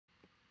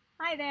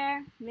Hi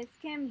there, Miss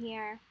Kim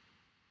here.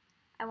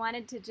 I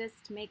wanted to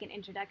just make an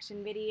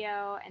introduction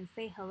video and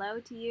say hello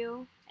to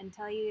you and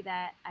tell you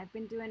that I've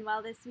been doing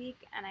well this week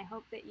and I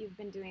hope that you've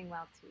been doing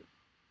well too.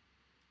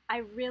 I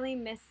really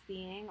miss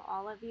seeing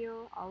all of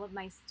you, all of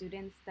my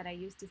students that I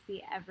used to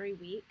see every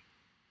week,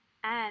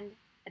 and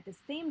at the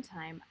same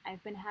time,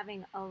 I've been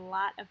having a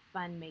lot of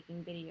fun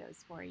making videos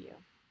for you.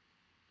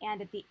 And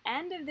at the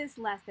end of this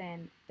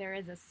lesson, there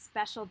is a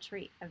special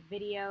treat, a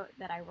video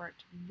that I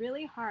worked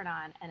really hard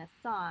on and a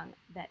song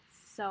that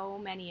so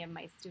many of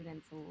my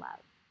students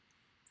love.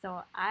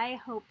 So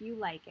I hope you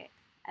like it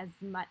as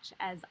much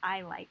as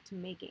I liked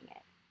making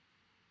it.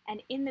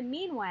 And in the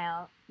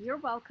meanwhile, you're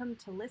welcome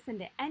to listen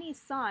to any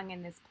song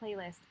in this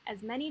playlist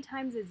as many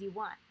times as you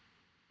want.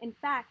 In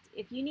fact,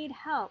 if you need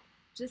help,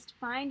 just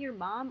find your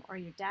mom or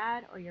your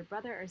dad or your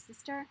brother or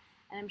sister,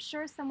 and I'm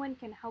sure someone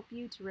can help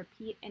you to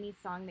repeat any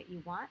song that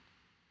you want.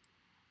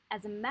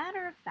 As a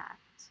matter of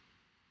fact,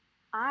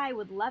 I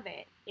would love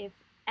it if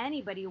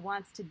anybody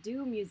wants to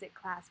do music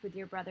class with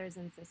your brothers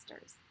and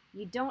sisters.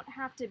 You don't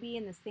have to be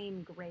in the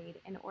same grade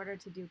in order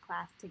to do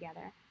class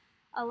together.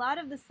 A lot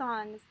of the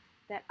songs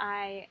that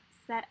I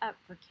set up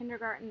for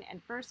kindergarten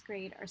and first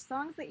grade are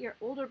songs that your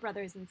older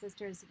brothers and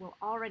sisters will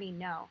already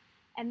know,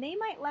 and they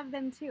might love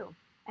them too,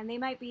 and they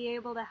might be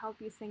able to help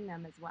you sing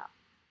them as well.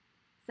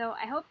 So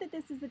I hope that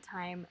this is a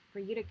time for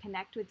you to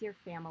connect with your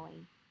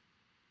family.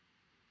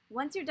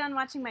 Once you're done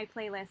watching my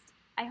playlist,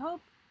 I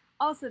hope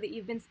also that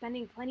you've been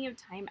spending plenty of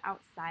time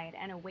outside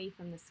and away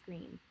from the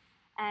screen.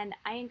 And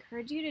I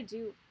encourage you to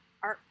do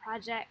art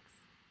projects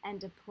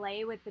and to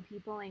play with the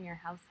people in your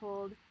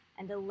household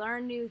and to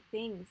learn new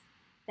things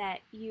that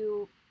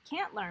you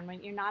can't learn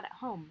when you're not at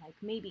home, like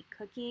maybe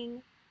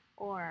cooking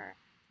or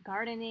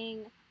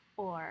gardening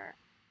or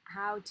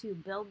how to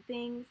build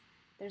things.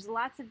 There's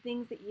lots of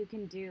things that you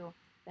can do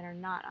that are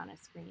not on a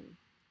screen.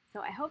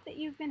 So I hope that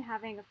you've been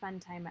having a fun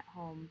time at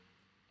home.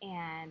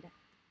 And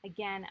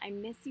again, I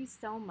miss you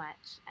so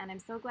much, and I'm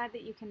so glad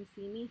that you can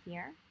see me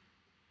here.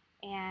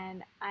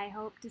 And I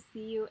hope to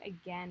see you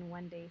again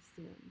one day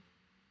soon.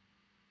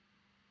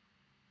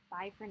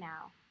 Bye for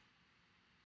now.